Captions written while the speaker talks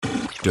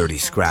Dirty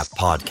Scrap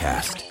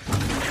Podcast.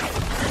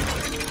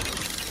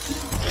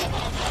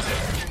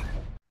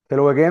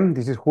 Hello again,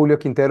 this is Julio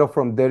Quintero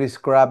from Dirty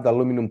Scrap, the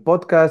Aluminum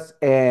Podcast.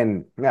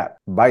 And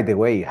by the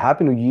way,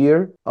 Happy New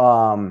Year.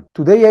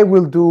 Today I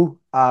will do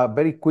a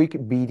very quick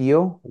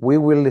video. We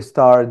will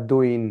start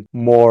doing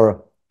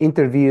more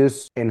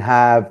interviews and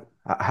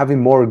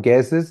having more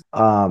guests.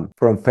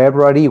 From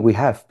February, we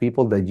have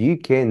people that you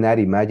cannot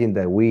imagine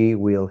that we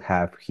will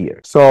have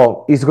here.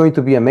 So it's going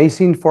to be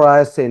amazing for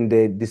us, and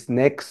this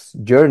next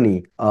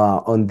journey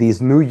on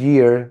this new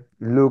year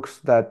looks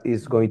that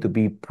is going to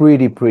be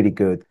pretty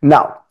good.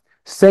 Now,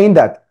 saying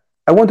that,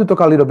 I want to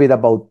talk a little bit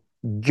about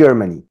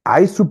Germany.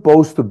 I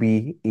supposed to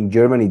be in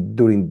Germany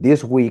during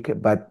this week,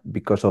 but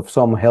because of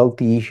some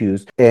healthy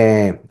issues,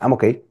 I'm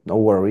okay, no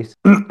worries.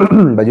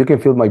 But you can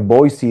feel my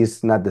voice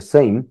is not the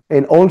same.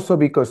 And also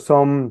because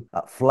some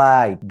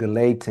flight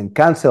delayed and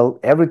canceled,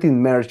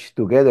 everything merged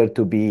together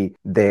to be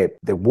the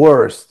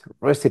worst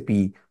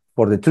recipe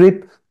for the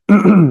trip.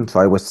 So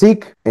I was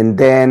sick, and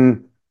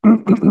then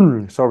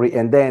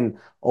and then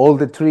all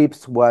the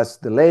trips was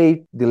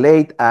delayed.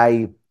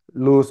 I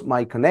lose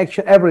my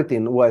connection.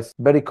 Everything was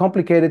very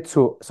complicated.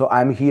 So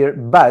I'm here,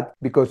 but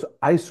because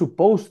I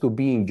supposed to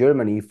be in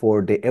Germany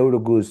for the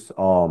Eurogoose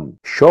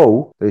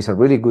show, there is a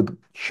really good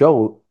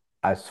show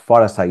as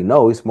far as I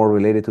know. It's more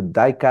related to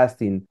die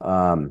casting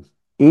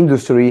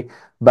industry,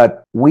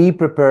 but we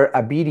prepare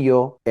a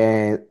video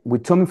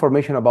with some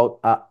information about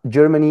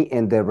Germany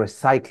and the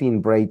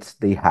recycling rates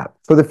they have.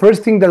 So the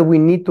first thing that we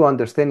need to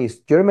understand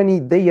is Germany,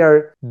 they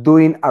are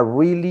doing a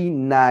really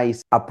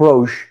nice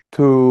approach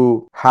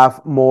to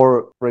have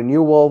more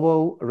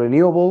renewable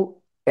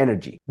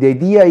energy. The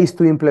idea is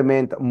to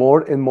implement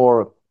more and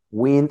more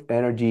wind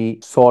energy,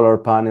 solar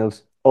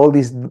panels, all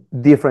these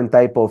different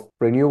type of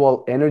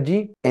renewable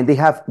energy. And they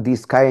have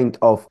this kind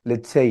of,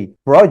 let's say,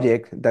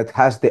 project that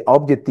has the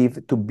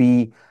objective to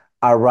be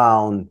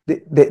around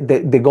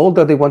the goal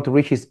that they want to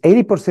reach is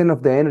 80%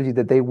 of the energy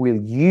that they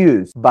will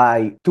use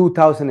by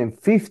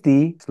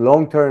 2050.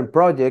 Long-term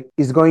project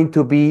is going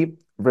to be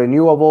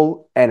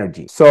renewable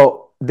energy.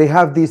 So they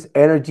have this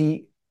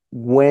energy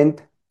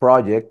wind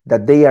project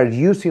that they are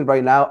using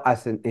right now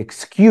as an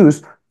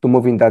excuse to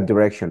move in that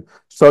direction.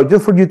 So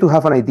just for you to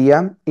have an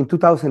idea, in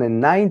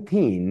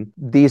 2019,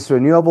 this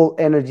renewable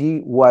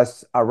energy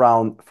was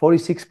around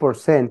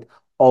 46%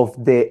 of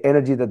the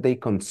energy that they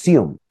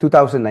consume,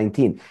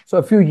 2019. So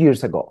a few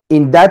years ago.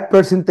 In that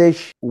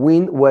percentage,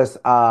 wind was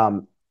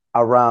around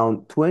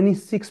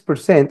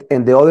 26%,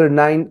 and the other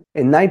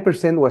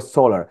 9% was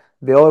solar.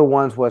 The other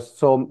ones was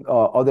some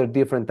other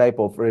different type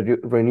of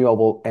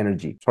renewable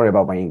energy. Sorry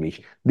about my English.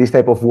 This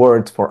type of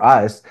words for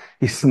us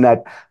is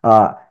not,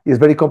 is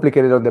very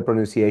complicated on the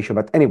pronunciation.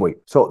 But anyway,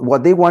 so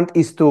what they want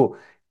is to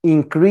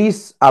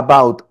increase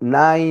about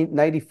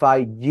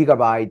 95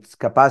 gigabytes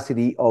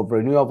capacity of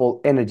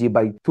renewable energy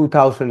by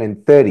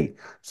 2030.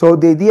 So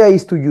the idea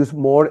is to use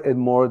more and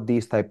more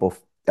these type of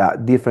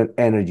different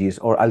energies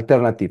or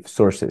alternative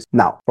sources.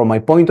 Now, from my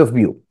point of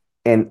view,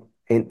 and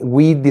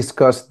we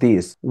discussed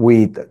this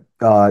with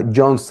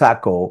John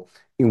Sacco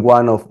in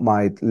one of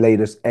my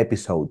latest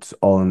episodes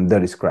on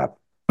Dirty Scrap.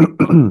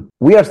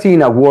 We are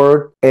seeing a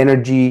world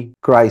energy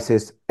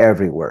crisis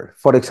everywhere.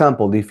 For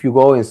example, if you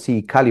go and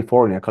see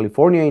California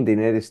in the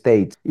United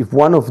States, if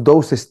one of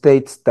those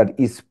states that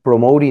is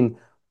promoting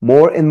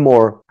more and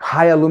more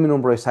high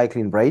aluminum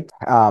recycling rate,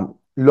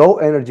 low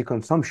energy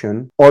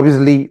consumption,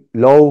 obviously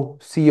low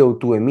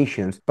CO2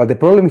 emissions. But the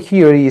problem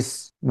here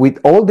is with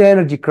all the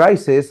energy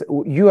crisis,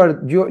 you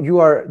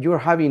are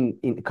having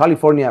in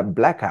California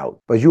blackout,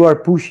 but you are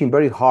pushing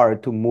very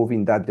hard to move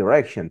in that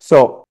direction.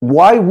 So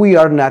why we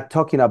are not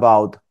talking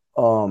about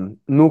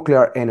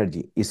nuclear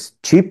energy? Is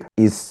cheap,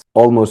 is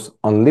almost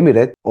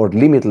unlimited or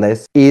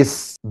limitless,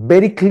 is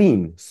very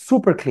clean,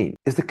 super clean.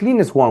 It's the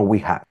cleanest one we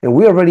have. And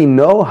we already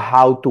know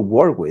how to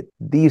work with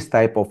this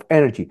type of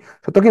energy.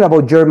 So talking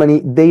about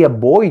Germany, they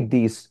avoid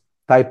this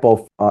type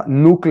of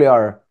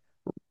nuclear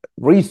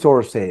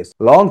resources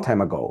long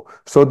time ago.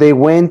 So they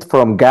went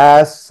from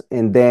gas,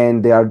 and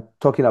then they are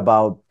talking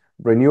about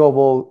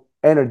renewable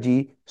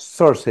energy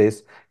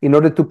sources in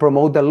order to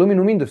promote the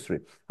aluminum industry.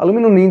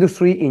 Aluminum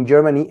industry in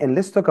Germany, and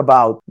let's talk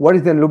about what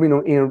is the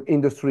aluminum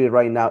industry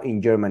right now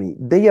in Germany.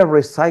 They are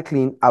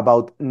recycling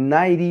about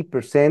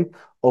 90%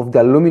 of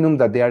the aluminum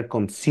that they are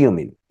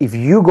consuming. If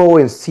you go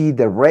and see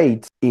the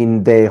rates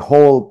in the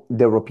whole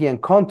European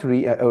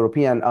country,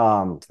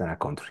 it's not a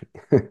country.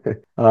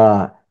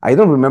 I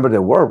don't remember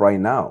the word right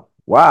now.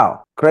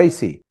 Wow,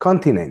 crazy.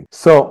 Continent.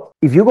 So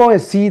if you go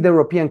and see the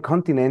European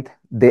continent,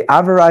 the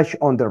average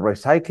on the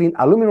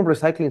aluminum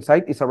recycling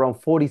side is around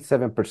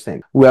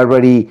 47%. We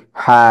already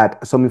had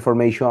some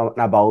information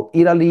about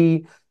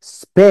Italy,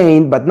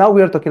 Spain, but now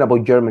we are talking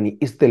about Germany.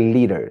 It's the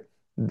leader.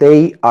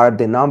 They are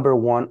the number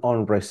one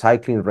on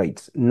recycling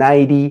rates,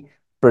 90%.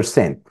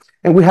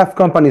 And we have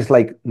companies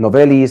like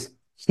Novelis,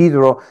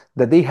 Hydro,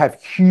 that they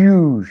have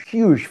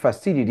huge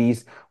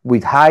facilities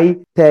with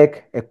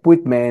high-tech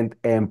equipment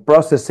and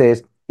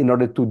processes in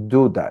order to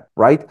do that,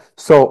 right?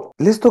 So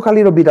let's talk a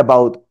little bit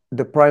about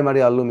the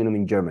primary aluminum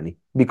in Germany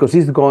because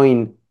it's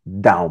going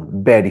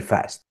down very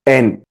fast.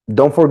 And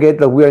don't forget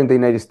that we are in the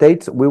United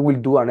States. We will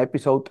do an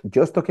episode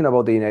just talking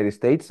about the United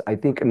States. I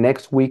think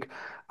next week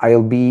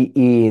I'll be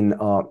in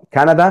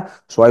Canada,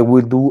 so I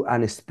will do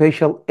a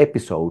special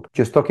episode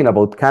just talking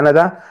about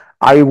Canada.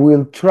 I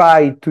will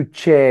try to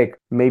check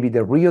maybe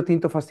the Rio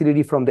Tinto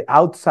facility from the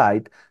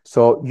outside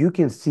so you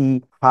can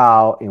see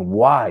how and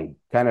why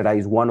Canada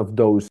is one of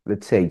those,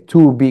 let's say,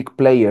 two big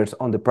players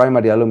on the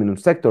primary aluminum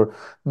sector.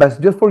 But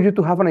just for you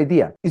to have an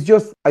idea, it's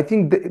just, I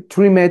think the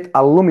Trimet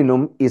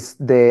Aluminum is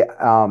the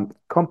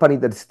company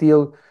that's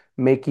still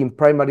making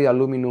primary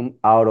aluminum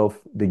out of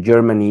the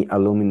Germany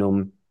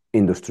aluminum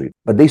industry.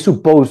 But they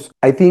suppose,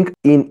 I think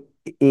in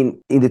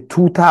the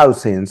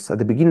 2000s, at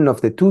the beginning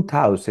of the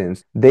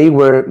 2000s, they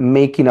were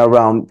making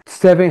around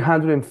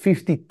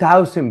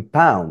 750,000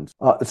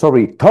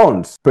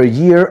 tons per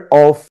year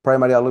of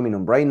primary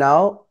aluminum. Right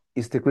now,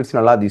 it's decreasing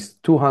a lot, it's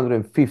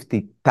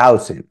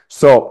 250,000.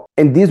 So,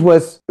 and this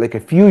was like a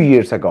few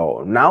years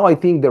ago. Now I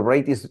think the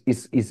rate is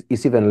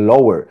even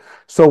lower.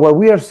 So what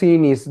we are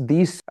seeing is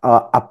this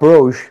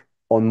approach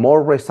on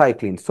more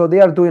recycling. So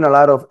they are doing a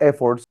lot of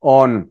efforts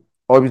on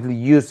obviously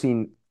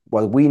using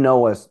what we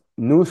know as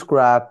new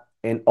scrap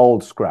and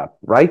old scrap,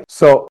 right?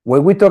 So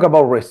when we talk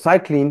about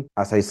recycling,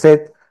 as I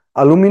said,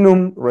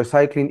 aluminum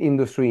recycling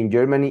industry in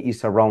Germany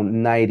is around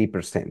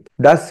 90%.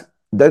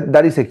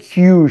 That is a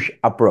huge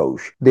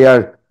approach. They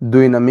are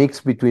doing a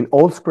mix between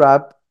old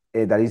scrap,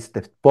 that is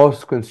the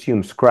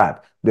post-consumer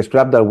scrap, the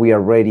scrap that we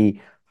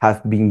already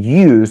have been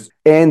used,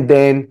 and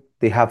then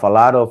they have a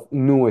lot of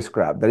new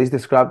scrap. That is the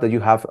scrap that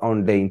you have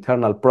on the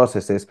internal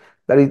processes.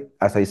 That is,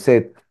 as I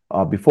said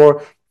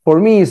before, for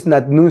me, it's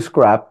not new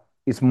scrap,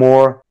 it's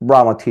more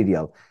raw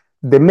material.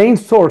 The main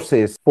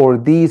sources for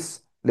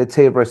these, let's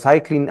say,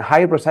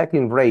 high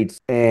recycling rates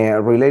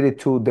related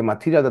to the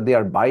material that they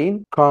are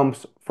buying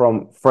comes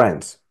from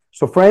France.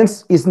 So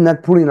France is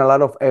not putting a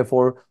lot of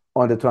effort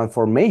on the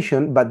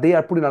transformation, but they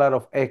are putting a lot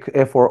of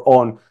effort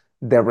on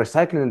the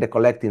recycling and the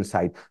collecting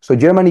side. So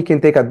Germany can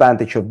take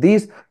advantage of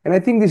this. And I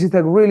think this is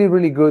a really,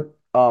 really good,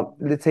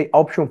 let's say,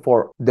 option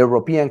for the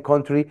European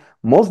country,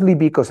 mostly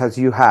because as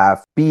you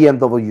have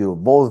BMW,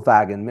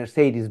 Volkswagen,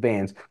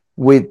 Mercedes-Benz,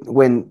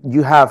 when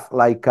you have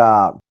like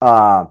a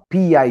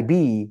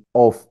PIB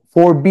of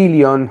 $4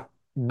 billion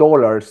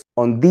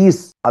on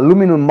this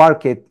aluminum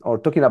market, or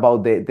talking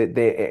about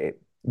the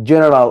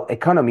general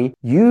economy,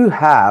 you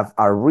have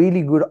a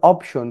really good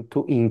option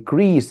to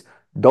increase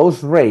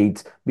those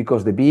rates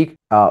because the big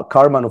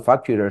car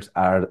manufacturers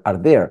are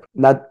there.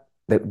 Not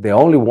the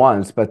only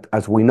ones, but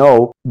as we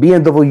know,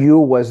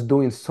 BMW was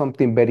doing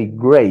something very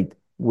great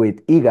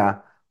with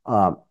IGA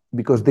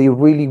because they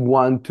really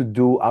want to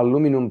do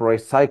aluminum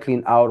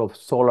recycling out of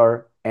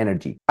solar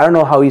energy. I don't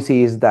know how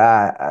easy is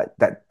that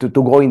to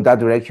go in that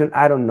direction.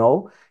 I don't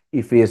know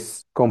if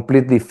it's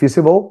completely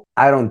feasible.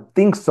 I don't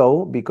think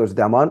so, because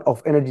the amount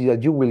of energy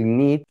that you will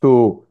need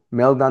to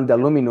melt down the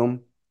aluminum,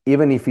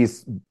 even if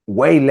it's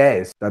way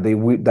less that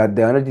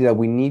the energy that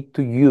we need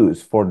to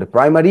use for the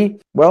primary,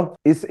 well,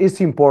 it's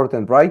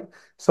important, right?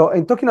 So,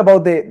 in talking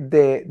about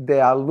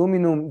the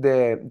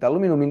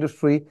aluminum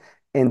industry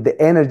and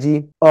the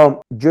energy,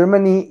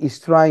 Germany is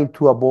trying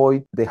to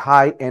avoid the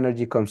high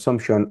energy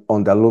consumption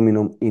on the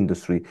aluminum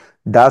industry.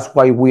 That's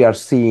why we are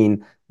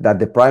seeing that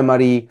the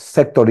primary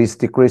sector is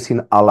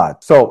decreasing a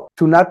lot. So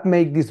to not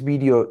make this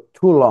video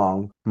too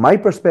long, my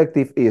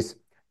perspective is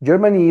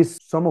Germany is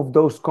some of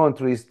those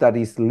countries that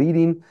is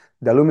leading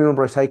the aluminum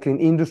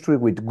recycling industry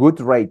with good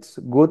rates,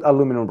 good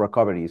aluminum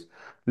recoveries,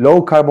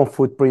 low carbon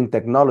footprint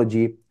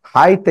technology,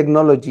 high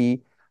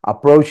technology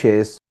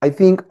approaches. I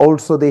think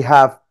also they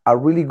have a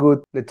really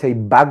good, let's say,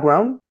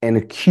 background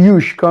and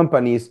huge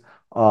companies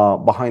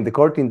behind the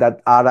curtain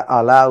that are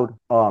allowed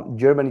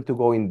Germany to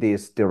go in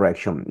this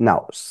direction.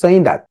 Now,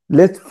 saying that,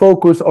 let's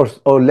focus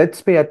or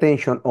let's pay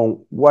attention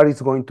on what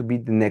is going to be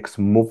the next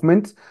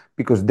movement,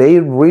 because they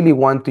really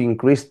want to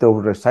increase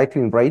those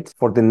recycling rates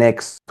for the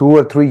next 2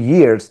 or 3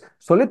 years.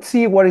 So let's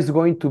see what is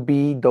going to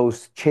be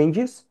those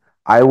changes.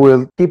 I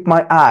will keep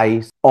my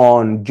eyes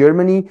on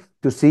Germany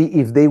to see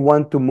if they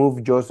want to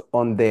move just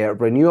on their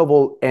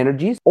renewable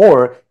energies,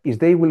 or if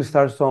they will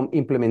start some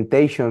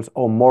implementations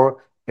on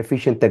more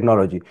efficient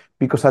technology.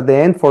 Because at the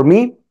end, for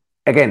me,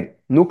 again,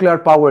 nuclear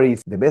power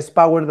is the best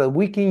power that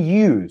we can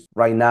use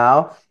right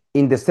now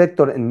in the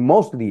sector. And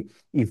mostly,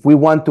 if we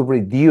want to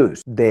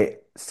reduce the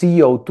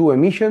CO2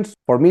 emissions,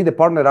 for me, the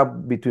partner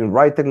up between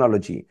right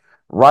technology,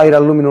 right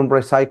aluminum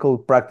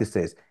recycled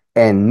practices,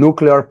 and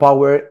nuclear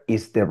power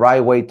is the right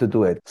way to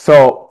do it.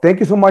 So thank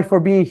you so much for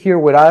being here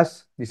with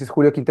us. This is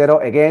Julio Quintero.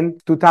 Again,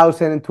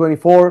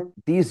 2024,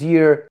 this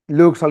year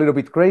looks a little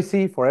bit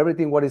crazy for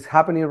everything what is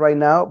happening right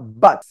now.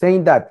 But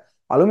saying that,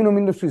 aluminum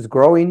industry is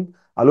growing,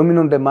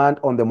 aluminum demand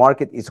on the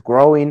market is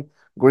growing,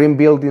 green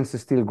buildings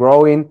is still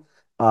growing.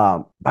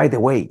 By the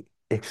way,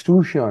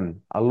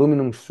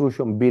 aluminum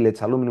extrusion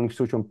billets, aluminum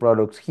extrusion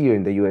products here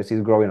in the US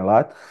is growing a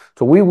lot.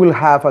 So we will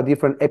have a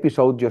different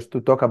episode just to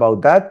talk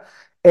about that.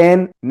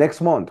 And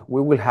next month,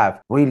 we will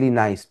have really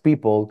nice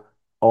people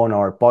on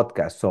our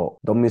podcast. So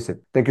don't miss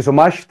it. Thank you so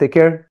much. Take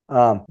care.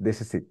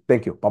 This is it.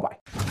 Thank you. Bye bye.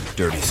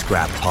 Dirty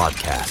Scrap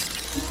Podcast.